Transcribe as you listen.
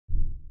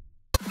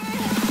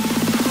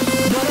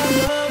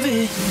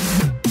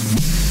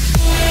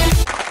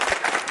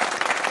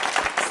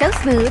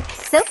smooth,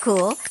 so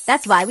cool,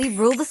 that's why we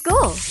rule the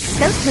school.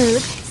 So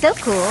smooth, so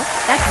cool,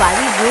 that's why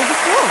we rule the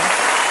school.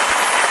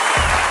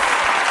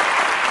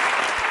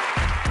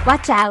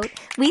 Watch out,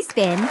 we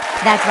spin,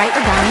 that's right,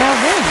 we're gonna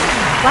win.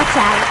 Watch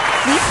out,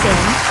 we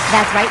spin,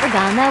 that's right, we're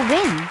gonna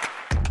win.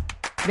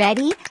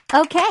 Ready?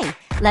 Okay,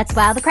 let's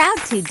wow the crowd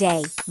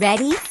today.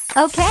 Ready?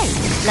 Okay,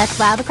 let's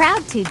wow the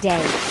crowd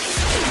today.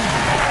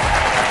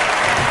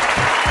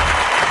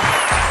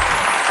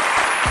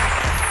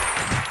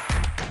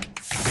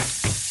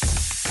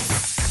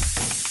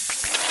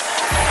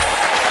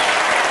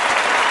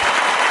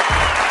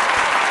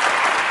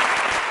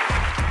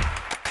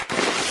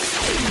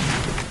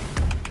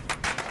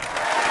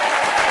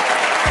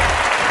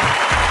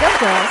 Go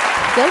girls,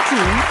 go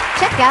team,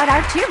 check out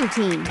our cheer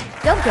routine.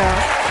 Go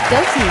girls, go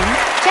team,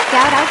 check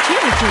out our cheer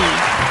routine.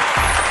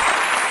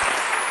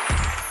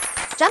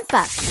 Jump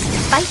up,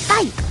 fight,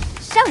 fight,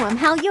 show 'em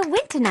how you'll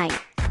win tonight.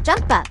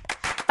 Jump up,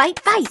 fight,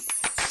 fight,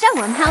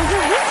 show 'em how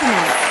you'll win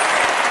tonight.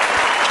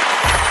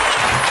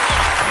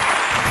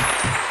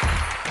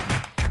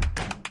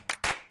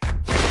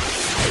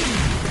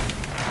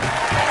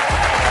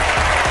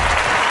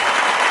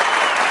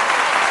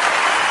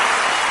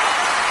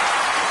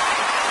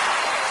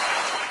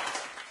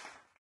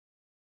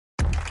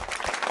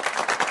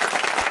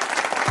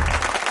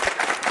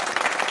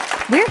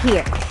 We're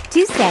here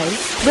to say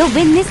we'll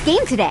win this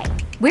game today.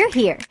 We're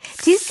here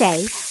to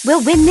say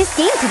we'll win this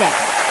game today.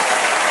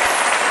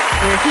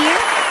 We're here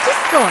to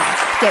score.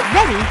 Get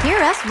ready,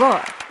 hear us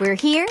roar. We're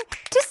here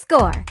to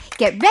score.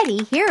 Get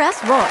ready, hear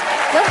us roar.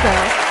 Go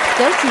girls,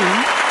 go team,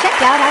 check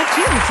out our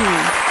cheer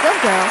routine. Go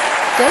girls,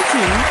 go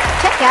team,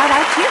 check out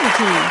our cheer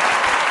routine.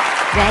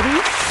 Ready?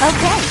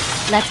 Okay,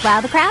 let's wow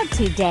the crowd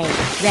today.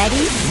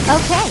 Ready?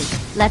 Okay,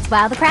 let's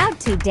wow the crowd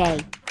today.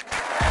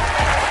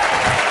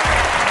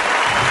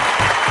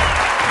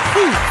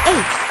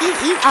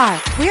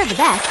 C-H-E-E-R, we're the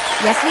best,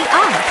 yes we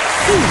are.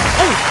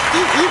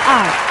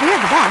 C-H-E-E-R,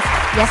 we're the best,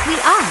 yes we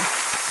are.